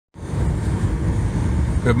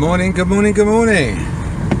Good morning, good morning, good morning.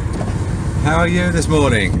 How are you this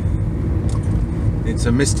morning? It's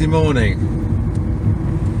a misty morning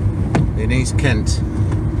in East Kent.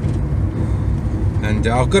 And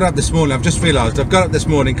I've got up this morning, I've just realised I've got up this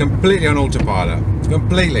morning completely on autopilot.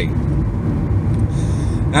 Completely.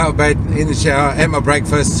 Out of bed, in the shower, ate my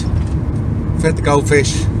breakfast, fed the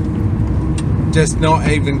goldfish. Just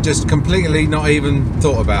completely not even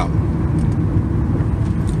thought about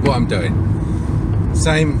what I'm doing.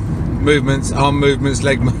 Same movements, arm movements,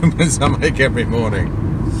 leg movements I make every morning.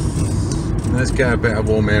 Let's get a bit of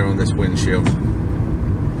warm air on this windshield.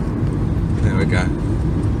 There we go.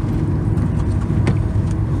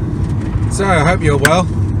 So I hope you're well.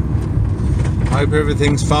 I hope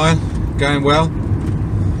everything's fine, going well.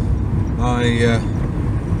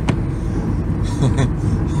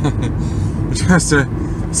 Just a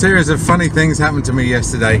series of funny things happened to me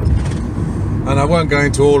yesterday, and I won't go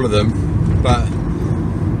into all of them, but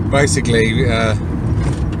basically the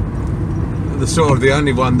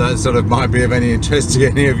only one that sort of might be of any interest to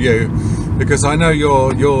any of you, because I know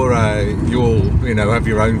you'll you know, have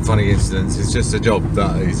your own funny incidents. It's just a job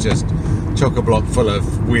that is just chock-a-block full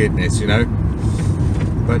of weirdness, you know.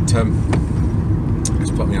 But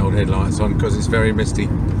let's put my old headlights on because it's very misty.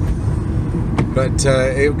 But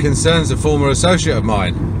it concerns a former associate of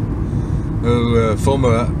mine, who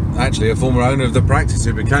actually a former owner of the practice,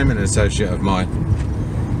 who became an associate of mine,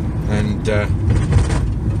 and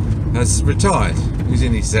has retired. He's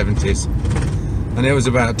in his 70s, and it was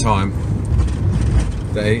about time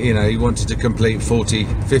that he wanted to complete 50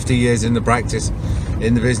 years in the practice,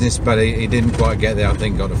 in the business, but he didn't quite get there. I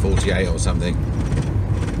think got to 48 or something.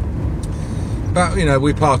 But you know,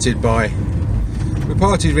 we parted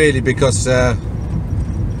really because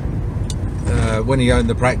when he owned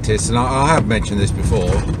the practice, and I have mentioned this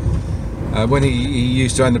before, when he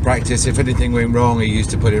used to own the practice, if anything went wrong, he used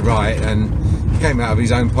to put it right, and it came out of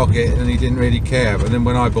his own pocket, and he didn't really care. But then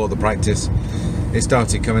when I bought the practice, it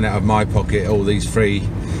started coming out of my pocket, all these free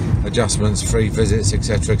adjustments, free visits,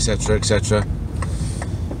 etc, etc, etc.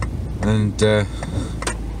 And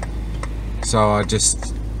so I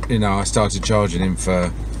just, you know, I started charging him for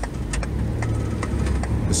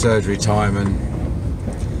the surgery time, and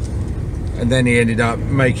then he ended up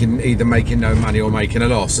either making no money or making a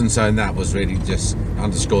loss, and so that was really just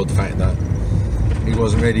underscored the fact that he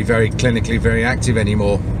wasn't really clinically very active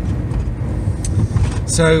anymore.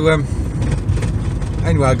 So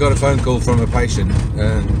anyway, I got a phone call from a patient,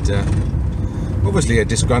 and obviously a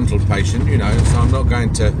disgruntled patient, you know, so I'm not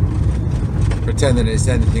going to pretend that it's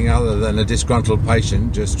anything other than a disgruntled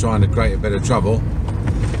patient just trying to create a bit of trouble.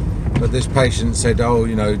 But this patient said, "Oh,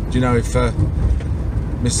 you know, do you know if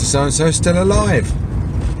Mr. So-and-so is still alive?"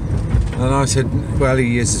 And I said, "Well,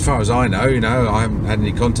 he is, as far as I know. You know, I haven't had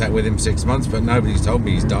any contact with him 6 months, but nobody's told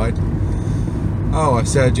me he's died." "Oh," I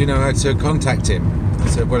said, "do you know how to contact him?" I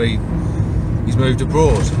said, "Well, he's moved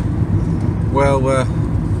abroad." "Well, do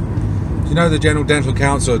you know the General Dental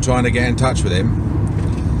Council are trying to get in touch with him?"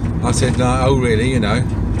 I said, "No." "Oh, really? You know?"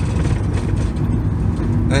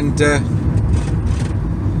 And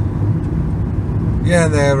yeah,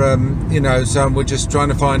 they're you know, so we're just trying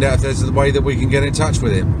to find out if there's a way that we can get in touch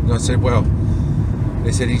with him. And I said, "Well,"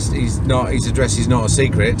 they said, he's not, his address is not a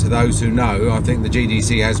secret to those who know. I think the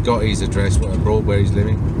GDC has got his address abroad where he's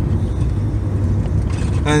living,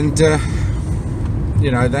 and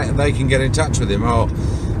you know, that they can get in touch with him. Oh,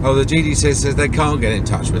 the GDC says they can't get in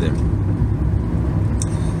touch with him.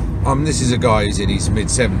 This is a guy who's in his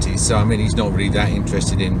mid-70s, so I mean, he's not really that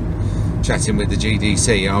interested in chatting with the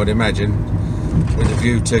GDC, I would imagine, with a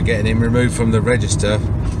view to getting him removed from the register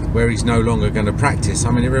where he's no longer going to practice.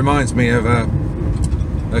 I mean, it reminds me of a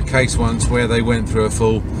case once where they went through a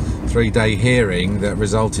full 3-day hearing that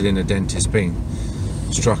resulted in a dentist being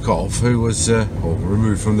struck off, who was or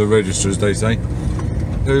removed from the register, as they say,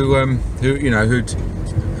 who you know, who'd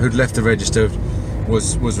left the register,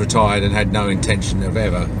 was retired, and had no intention of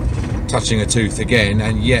ever touching a tooth again,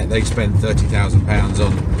 and yet they spent £30,000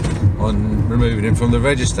 on removing him from the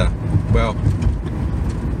register. Well,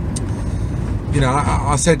 you know,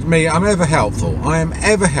 I said, I'm ever helpful. I am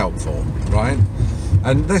ever helpful, right?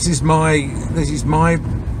 And this is my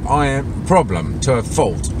problem to a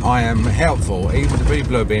fault. I am helpful, even to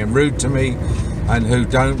people who are being rude to me and who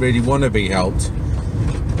don't really want to be helped.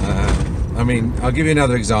 I mean, I'll give you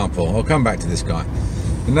another example. I'll come back to this guy.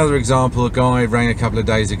 Another example, a guy rang a couple of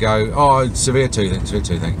days ago. "Oh, severe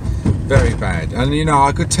toothache, very bad." And you know,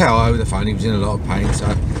 I could tell over the phone he was in a lot of pain, so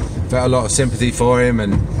I felt a lot of sympathy for him,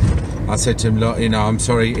 and I said to him, "Look, you know, I'm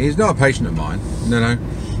sorry, he's not a patient of mine." No.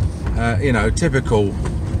 You know, typical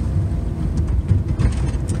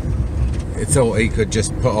thought he could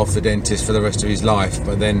just put off the dentist for the rest of his life,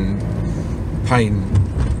 but then pain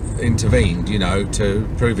intervened, you know, to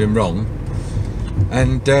prove him wrong.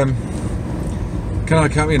 And can I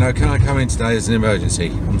come in today as an emergency?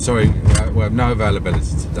 I'm sorry, we have no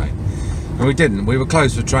availability today. And we didn't. We were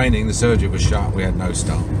closed for training. The surgery was shut. We had no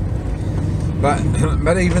staff.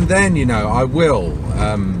 But even then, you know, I will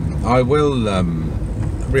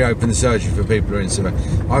reopen the surgery for people who are in severe.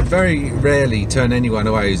 I very rarely turn anyone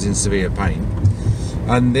away who's in severe pain.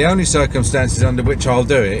 And the only circumstances under which I'll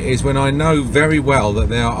do it is when I know very well that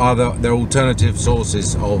there are alternative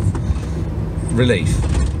sources of relief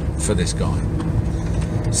for this guy.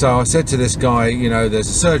 So I said to this guy, you know, there's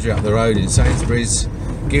a surgery up the road in Sainsbury's,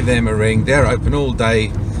 give them a ring. They're open all day.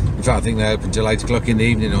 In fact, I think they open till 8 o'clock in the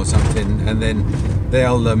evening or something, and then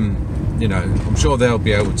they'll you know, I'm sure they'll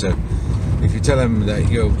be able to, if you tell them that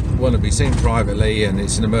you want to be seen privately and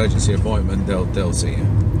it's an emergency appointment, they'll see you.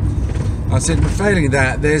 I said, failing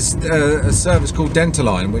that, there's a service called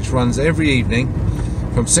Dentaline, which runs every evening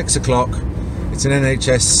from 6 o'clock. It's an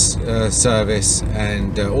NHS service,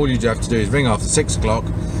 and all you have to do is ring after 6 o'clock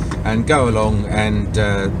and go along, and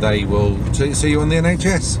they will see you on the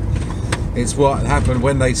NHS. It's what happened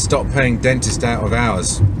when they stopped paying dentists out of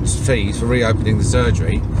hours fees for reopening the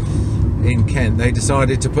surgery in Kent. They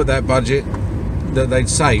decided to put that budget that they'd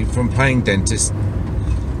saved from paying dentists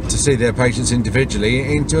to see their patients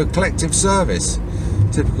individually into a collective service.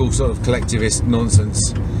 Typical sort of collectivist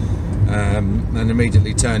nonsense, and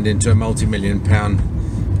immediately turned into a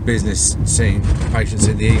multi-million-pound business seeing patients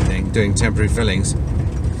in the evening doing temporary fillings.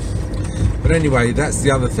 But anyway, that's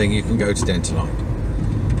the other thing. You can go to Dentaline.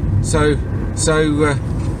 So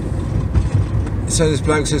this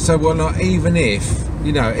bloke says, so well, not even if,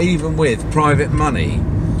 you know, even with private money,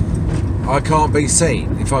 I can't be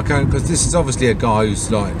seen if I can't, because this is obviously a guy who's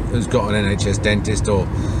got an NHS dentist, or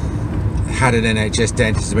had an NHS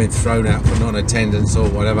dentist, been thrown out for non-attendance or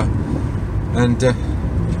whatever. And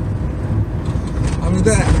I mean,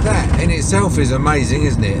 that in itself is amazing,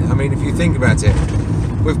 isn't it? I mean, if you think about it,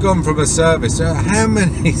 we've gone from a service. How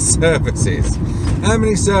many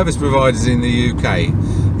service providers in the UK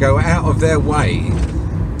go out of their way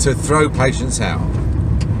to throw patients out?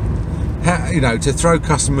 You know, to throw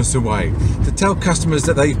customers away, to tell customers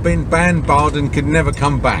that they've been banned, barred, and can never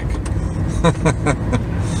come back.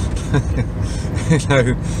 You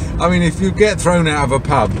know, I mean, if you get thrown out of a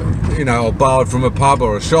pub, you know, or barred from a pub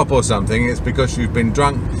or a shop or something, it's because you've been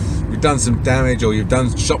drunk, you've done some damage, or you've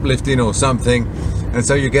done shoplifting or something, and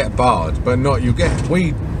so you get barred. But not the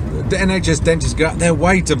NHS dentists go out their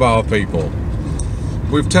way to bar people.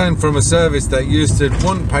 We've turned from a service that used to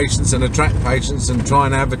want patients and attract patients and try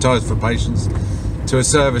and advertise for patients, to a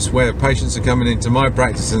service where patients are coming into my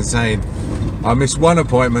practice and saying, I missed one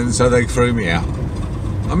appointment, so they threw me out.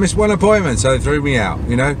 I missed one appointment, so they threw me out,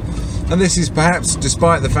 you know. And this is perhaps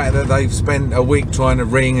despite the fact that they've spent a week trying to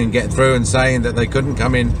ring and get through and saying that they couldn't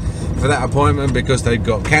come in for that appointment because they've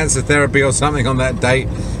got cancer therapy or something on that date.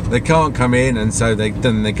 They can't come in, and so they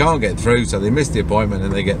can't get through, so they miss the appointment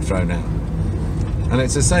and they get thrown out. And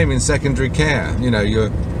it's the same in secondary care. You know, you're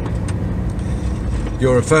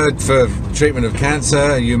referred for treatment of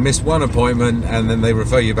cancer, you miss one appointment, and then they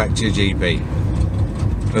refer you back to your GP,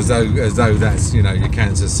 as though that's, you know, your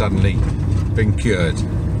cancer's suddenly been cured.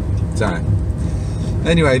 So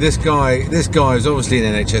anyway, this guy is obviously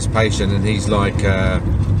an NHS patient, and he's like,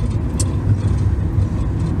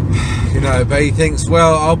 you know, but he thinks,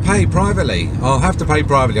 well, I'll pay privately. I'll have to pay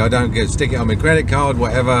privately. I don't stick it on my credit card,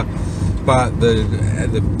 whatever. But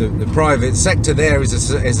the private sector there is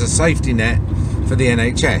a safety net for the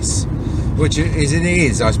NHS, which it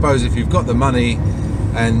is. I suppose if you've got the money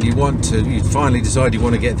and you finally decide you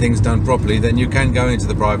want to get things done properly, then you can go into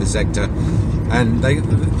the private sector, and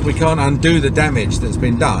we can't undo the damage that's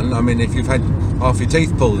been done. I mean, if you've had half your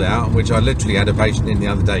teeth pulled out, which I literally had a patient in the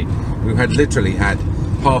other day who had literally had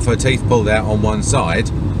half her teeth pulled out on one side,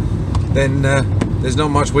 then there's not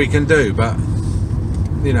much we can do. But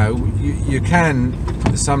you know, you can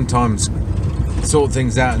sometimes sort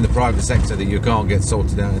things out in the private sector that you can't get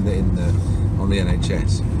sorted out on the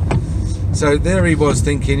NHS. So there he was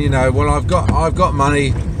thinking, you know, well, I've got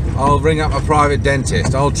money, I'll ring up a private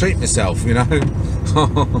dentist, I'll treat myself, you know.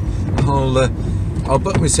 I'll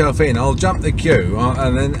book myself in, I'll jump the queue,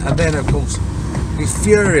 and then of course he's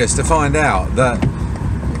furious to find out that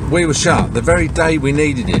we were shut the very day we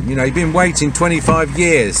needed him. You know, he'd been waiting 25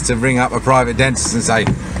 years to ring up a private dentist and say,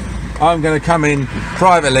 I'm going to come in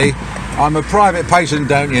privately, I'm a private patient,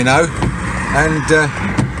 don't you know,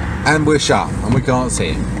 and we're shut and we can't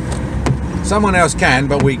see him. Someone else can,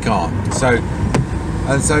 but we can't. So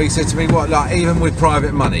he said to me, what, like, even with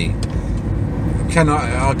private money,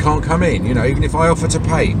 I can't come in, you know, even if I offer to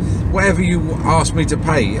pay whatever you ask me to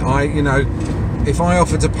pay. You know, if I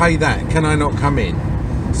offer to pay that, can I not come in?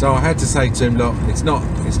 So I had to say to him, look, it's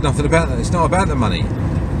nothing about that. It's not about the money.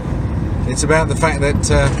 It's about the fact that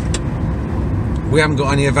we haven't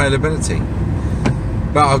got any availability.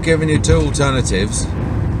 But I've given you 2 alternatives,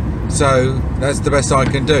 so that's the best I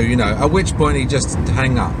can do, you know. At which point he just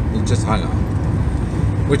hung up. He just hung up,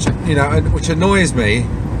 which, you know, which annoys me,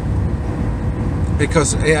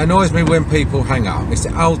 because it annoys me when people hang up. It's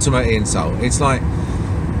the ultimate insult. It's like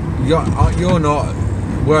you're not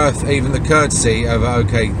worth even the courtesy of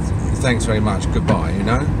okay, thanks very much, goodbye, you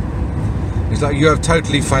know. It's like you have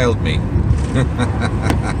totally failed me.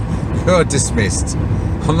 You're dismissed.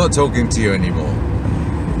 I'm not talking to you anymore,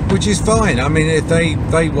 which is fine. I mean, if they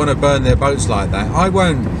want to burn their boats like that, I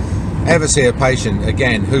won't ever see a patient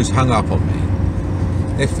again who's hung up on me.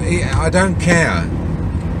 I don't care,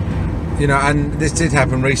 you know. And this did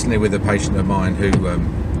happen recently with a patient of mine who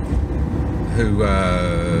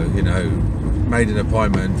you know, made an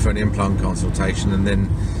appointment for an implant consultation and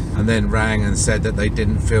then rang and said that they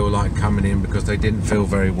didn't feel like coming in because they didn't feel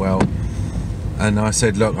very well. And I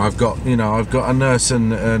said, look, I've got a nurse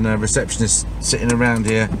and a receptionist sitting around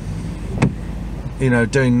here, you know,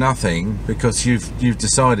 doing nothing because you've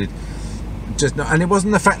decided just not. And it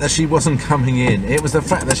wasn't the fact that she wasn't coming in, it was the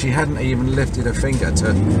fact that she hadn't even lifted a finger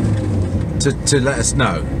to let us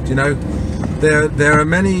know. You know, there are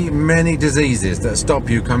many diseases that stop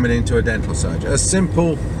you coming into a dental surgery. A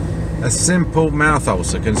simple mouth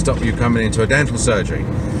ulcer can stop you coming into a dental surgery,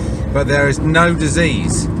 but there is no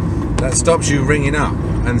disease that stops you ringing up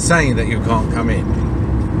and saying that you can't come in.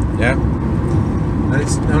 Yeah, and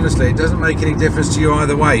it's honestly, it doesn't make any difference to you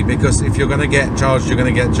either way, because if you're going to get charged, you're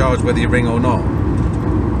going to get charged whether you ring or not.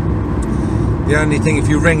 The only thing, if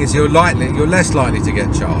you ring, is you're less likely to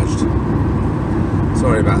get charged.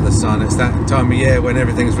 Sorry about the sun. It's that time of year when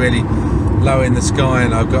everything's really low in the sky,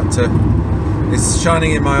 and it's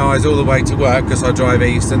shining in my eyes all the way to work because I drive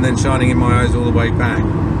east, and then shining in my eyes all the way back.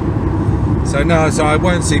 So no, so I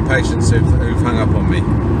won't see patients who've hung up on me.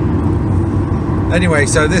 Anyway,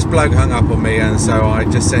 so this bloke hung up on me, and so I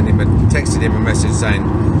just texted him a message saying,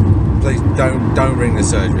 please don't ring the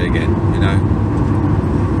surgery again, you know.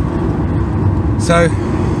 So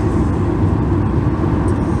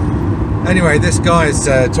anyway, this guy is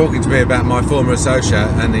talking to me about my former associate,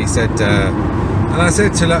 and he said, and I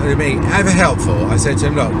said to me, ever helpful? I said to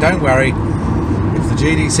him, look, don't worry. If the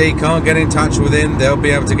GDC can't get in touch with him, they'll be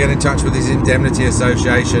able to get in touch with his indemnity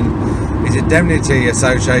association. His indemnity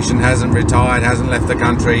association hasn't retired, hasn't left the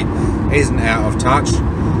country, isn't out of touch.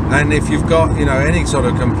 And if you've got, you know, any sort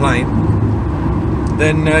of complaint,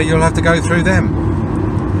 then you'll have to go through them.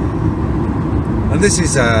 And this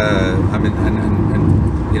is, I mean,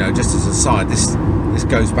 and you know, just as a side, this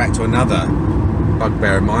goes back to another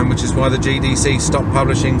bugbear of mine, which is why the GDC stopped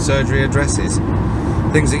publishing surgery addresses,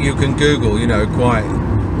 things that you can Google, you know, quite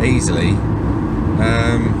easily.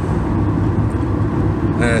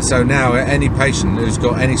 So now any patient who's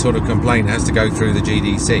got any sort of complaint has to go through the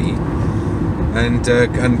GDC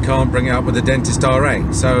and can't bring it up with the dentist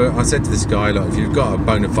direct. So I said to this guy, look, if you've got a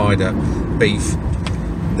bona fide beef,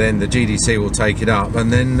 then the GDC will take it up,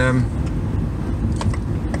 and then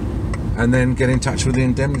get in touch with the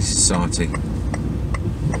Indemnity Society.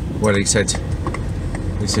 Well, he said,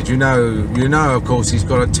 you know, of course, he's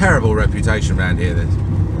got a terrible reputation around here.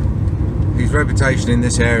 His reputation in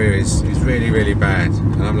this area is really, really bad.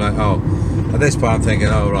 And I'm like, oh, at this point I'm thinking,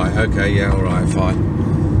 oh, right, okay, yeah, all right,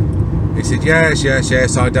 fine. He said,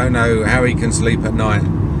 yes, I don't know how he can sleep at night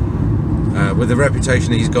with the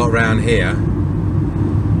reputation he's got around here.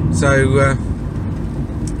 So,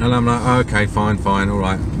 and I'm like, okay, fine, all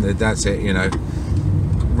right, that's it, you know.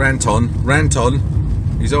 Rant on.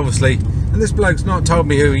 He's obviously, and this bloke's not told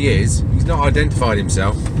me who he is. He's not identified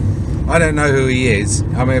himself. I don't know who he is.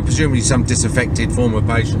 I mean, presumably some disaffected former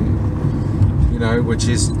patient, you know, which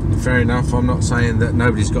is fair enough. I'm not saying that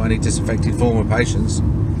nobody's got any disaffected former patients,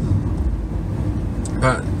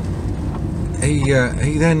 but he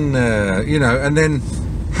then, you know, and then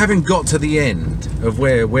having got to the end of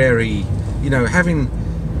where he, you know, having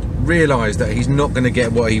realised that he's not going to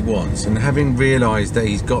get what he wants, and having realised that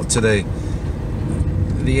he's got to the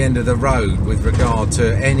end of the road with regard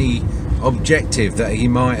to any objective that he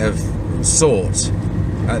might have sought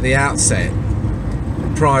at the outset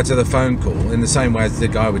prior to the phone call, in the same way as the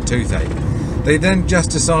guy with toothache, they then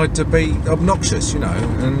just decide to be obnoxious, you know,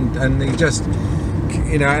 and he just,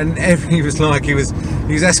 you know, and he was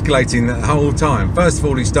escalating that whole time. First of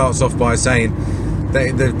all, he starts off by saying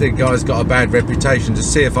that the guy's got a bad reputation, to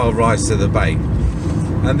see if I'll rise to the bait.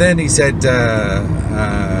 And then he said,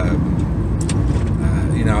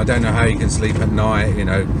 you know, I don't know how you can sleep at night, you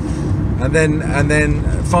know. And then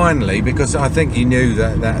finally, because I think he knew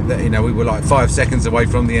that you know, we were like 5 seconds away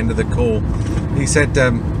from the end of the call, he said,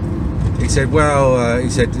 well, he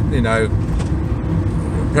said, you know,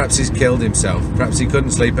 perhaps he's killed himself. Perhaps he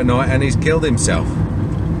couldn't sleep at night and he's killed himself.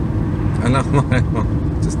 And I'm like, well,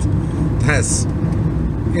 just, that's,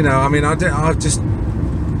 you know, I mean, I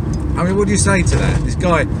mean, what do you say to that? This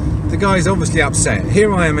guy, the guy's obviously upset.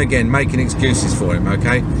 Here I am again making excuses for him,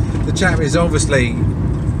 okay? The chap is obviously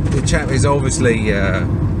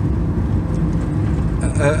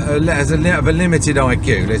has a limited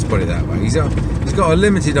IQ, let's put it that way. He's got a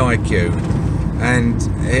limited IQ, and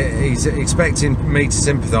he's expecting me to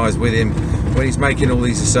sympathise with him when he's making all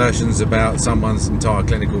these assertions about someone's entire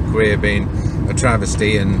clinical career being a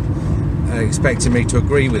travesty, and expecting me to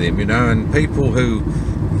agree with him, you know. And people who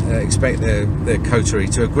expect their coterie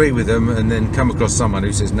to agree with them and then come across someone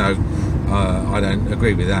who says, no, I don't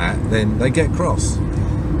agree with that, then they get cross.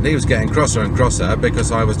 And he was getting crosser and crosser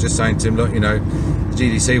because I was just saying to him, look, you know, the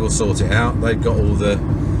GDC will sort it out. They've got all the,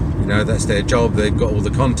 you know, that's their job. They've got all the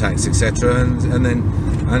contacts, etc.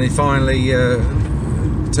 And he finally,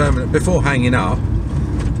 before hanging up,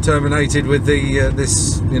 terminated with the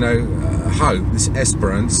this, you know, hope, this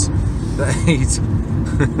esperance that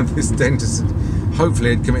this dentist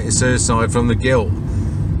hopefully had committed suicide from the guilt,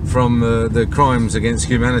 from the crimes against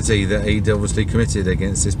humanity that he'd obviously committed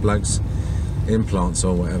against this bloke's implants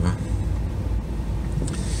or whatever.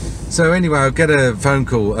 So anyway, I'll get a phone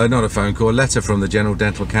call, not a phone call, a letter from the General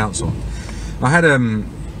Dental Council. I had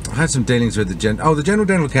some dealings with the General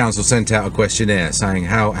Dental Council sent out a questionnaire saying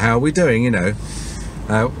how are we doing, you know,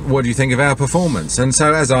 what do you think of our performance? And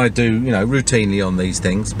so, as I do, you know, routinely on these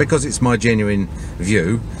things, because it's my genuine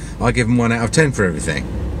view, I give them 1 out of 10 for everything.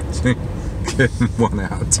 Give them 1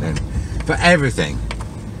 out of 10 for everything.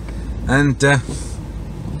 And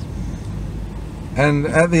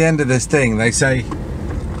at the end of this thing, they say,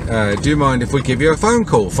 do you mind if we give you a phone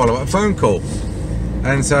call, follow-up phone call?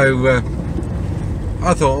 And so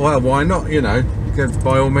I thought, well, why not, you know,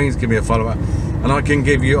 by all means give me a follow-up, and I can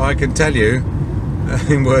tell you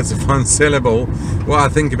in words of one syllable what I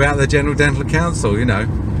think about the General Dental Council, you know,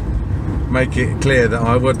 make it clear that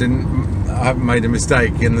I haven't made a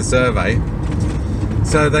mistake in the survey.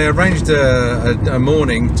 So they arranged a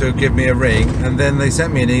morning to give me a ring, and then they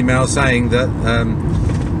sent me an email saying that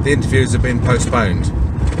the interviews have been postponed,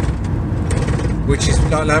 which is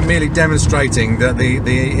like merely demonstrating that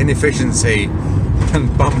the inefficiency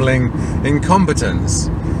and bumbling incompetence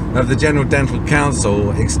of the General Dental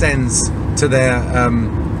Council extends to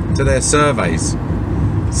their surveys.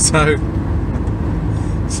 So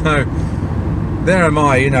there am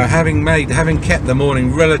I, you know, having kept the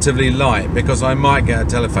morning relatively light, because I might get a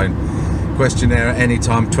telephone questionnaire at any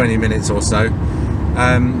time, 20 minutes or so. They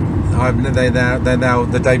now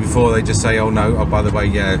the day before they just say, oh no, oh by the way,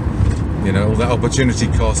 yeah, you know, all that opportunity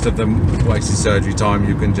cost of the wasted surgery time,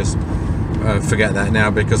 you can just forget that now,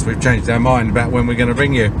 because we've changed our mind about when we're going to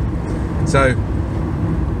ring you. So,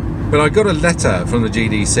 but I got a letter from the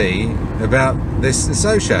GDC about this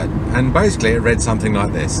associate, and basically it read something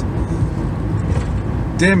like this.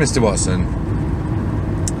 Dear Mr. Watson,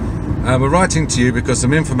 we're writing to you because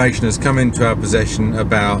some information has come into our possession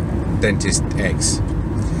about Dentist X,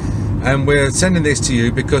 and we're sending this to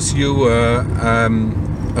you because you were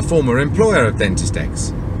a former employer of Dentist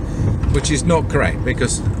X, which is not correct,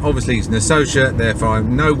 because obviously he's an associate, therefore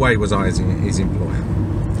in no way was I his employer.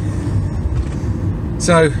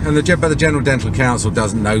 So, but the General Dental Council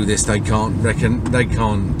doesn't know this. They can't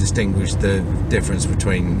distinguish the difference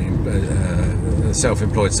between a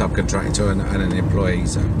self-employed subcontractor and an employee.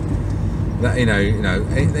 So, that, you know,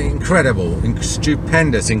 incredible,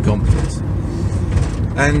 stupendous incompetence.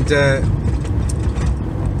 And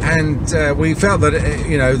we felt that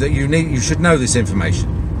you know that you should know this information.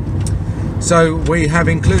 So we have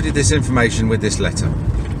included this information with this letter.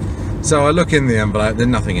 So I look in the envelope. There's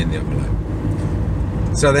nothing in the envelope.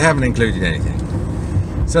 So they haven't included anything.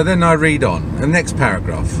 So then I read on, the next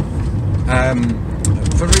paragraph.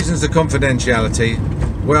 For reasons of confidentiality,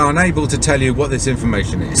 we're unable to tell you what this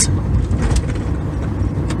information is.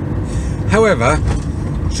 However,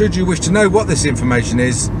 should you wish to know what this information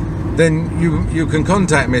is, then you can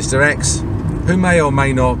contact Mr. X, who may or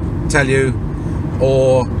may not tell you,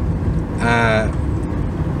 or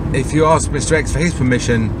if you ask Mr. X for his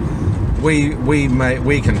permission, we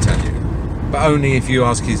can tell you, but only if you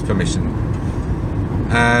ask his permission.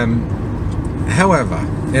 However,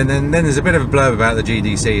 and then there's a bit of a blurb about the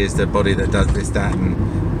GDC as the body that does this, that, and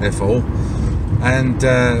therefore. And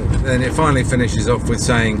then it finally finishes off with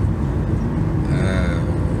saying,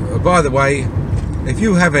 by the way, if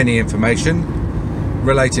you have any information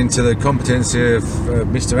relating to the competency of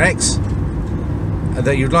Mr. X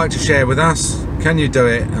that you'd like to share with us, can you do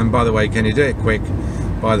it? And by the way, can you do it quick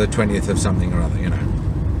by the 20th of something or other, you know?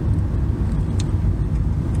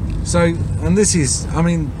 So, and this is, I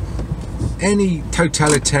mean, any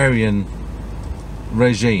totalitarian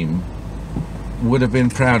regime would have been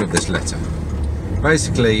proud of this letter.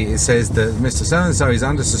 Basically, it says that Mr. So-and-so is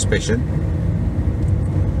under suspicion.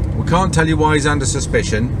 We can't tell you why he's under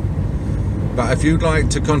suspicion, but if you'd like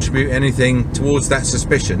to contribute anything towards that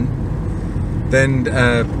suspicion, then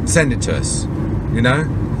send it to us. You know,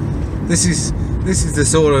 this is the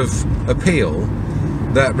sort of appeal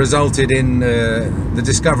that resulted in the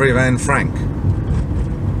discovery of Anne Frank.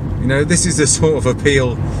 You know, this is the sort of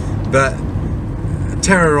appeal that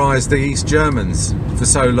terrorized the East Germans for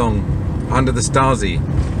so long under the Stasi.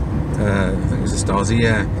 I think it was the Stasi,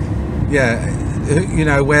 yeah. You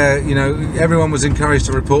know, where, you know, everyone was encouraged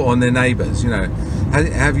to report on their neighbours. You know,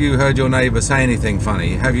 have you heard your neighbour say anything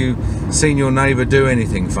funny? Have you seen your neighbour do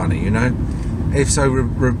anything funny? You know, if so,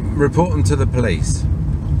 report them to the police.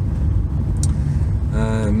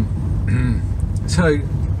 So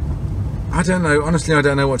I don't know, honestly, I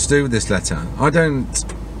don't know what to do with this letter.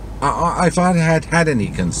 If I had any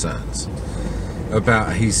concerns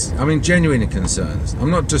about genuine concerns, I'm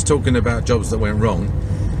not just talking about jobs that went wrong,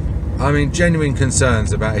 I mean genuine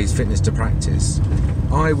concerns about his fitness to practice,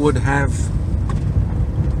 I would have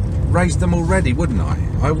raised them already, wouldn't I?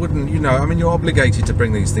 I wouldn't, you know, I mean, you're obligated to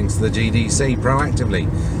bring these things to the GDC proactively.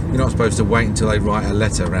 You're not supposed to wait until they write a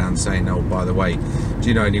letter around saying, oh, by the way, do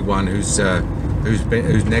you know anyone who's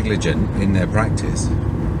negligent in their practice?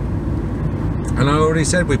 And I already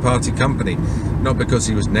said we parted company, not because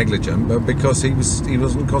he was negligent, but because he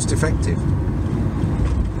wasn't cost effective.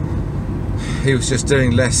 He was just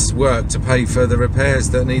doing less work to pay for the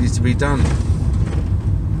repairs that needed to be done.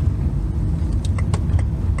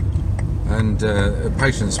 And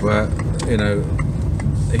patients were, you know,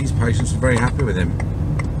 his patients were very happy with him.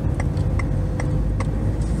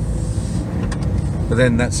 But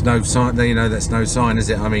then that's no sign, you know, that's no sign, is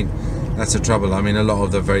it? I mean, that's the trouble. I mean, a lot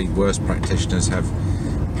of the very worst practitioners have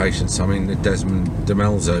patients. I mean, Desmond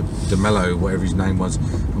DeMello, whatever his name was,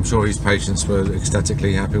 I'm sure his patients were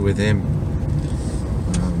ecstatically happy with him.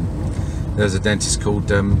 There's a dentist called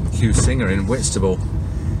Hugh Singer in Whitstable,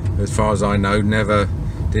 as far as I know, never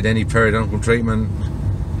did any periodontal treatment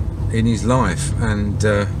in his life, and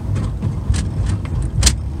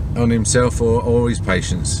on himself or his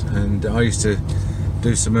patients. And I used to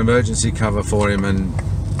do some emergency cover for him, and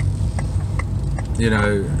you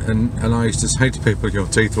know, and I used to say to people, your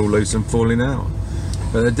teeth are all loose and falling out,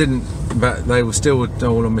 but they didn't, but they were still, oh,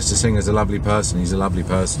 Mr. Singer's a lovely person, he's a lovely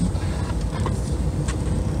person.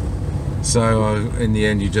 So in the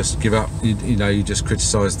end, you just give up. You know, you just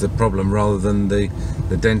criticise the problem rather than the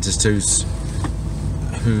dentist who's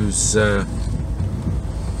you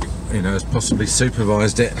know, has possibly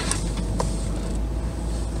supervised it.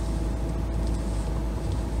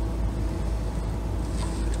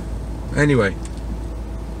 Anyway,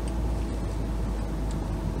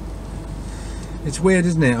 it's weird,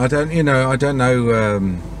 isn't it? I don't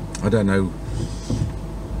know.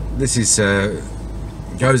 This is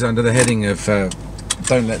goes under the heading of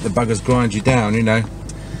don't let the buggers grind you down. You know,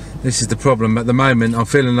 this is the problem at the moment. I'm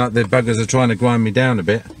feeling like the buggers are trying to grind me down a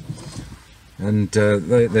bit, and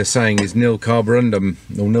they're saying is nil carborundum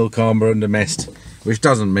or nil carborundum est, which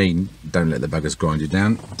doesn't mean don't let the buggers grind you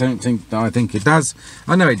down. I think it does.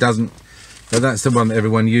 I know it doesn't, but that's the one that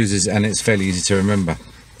everyone uses, and it's fairly easy to remember.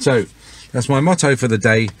 So that's my motto for the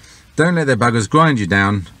day: don't let the buggers grind you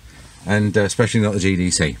down, and especially not the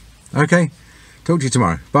GDC. Okay, talk to you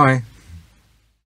tomorrow. Bye.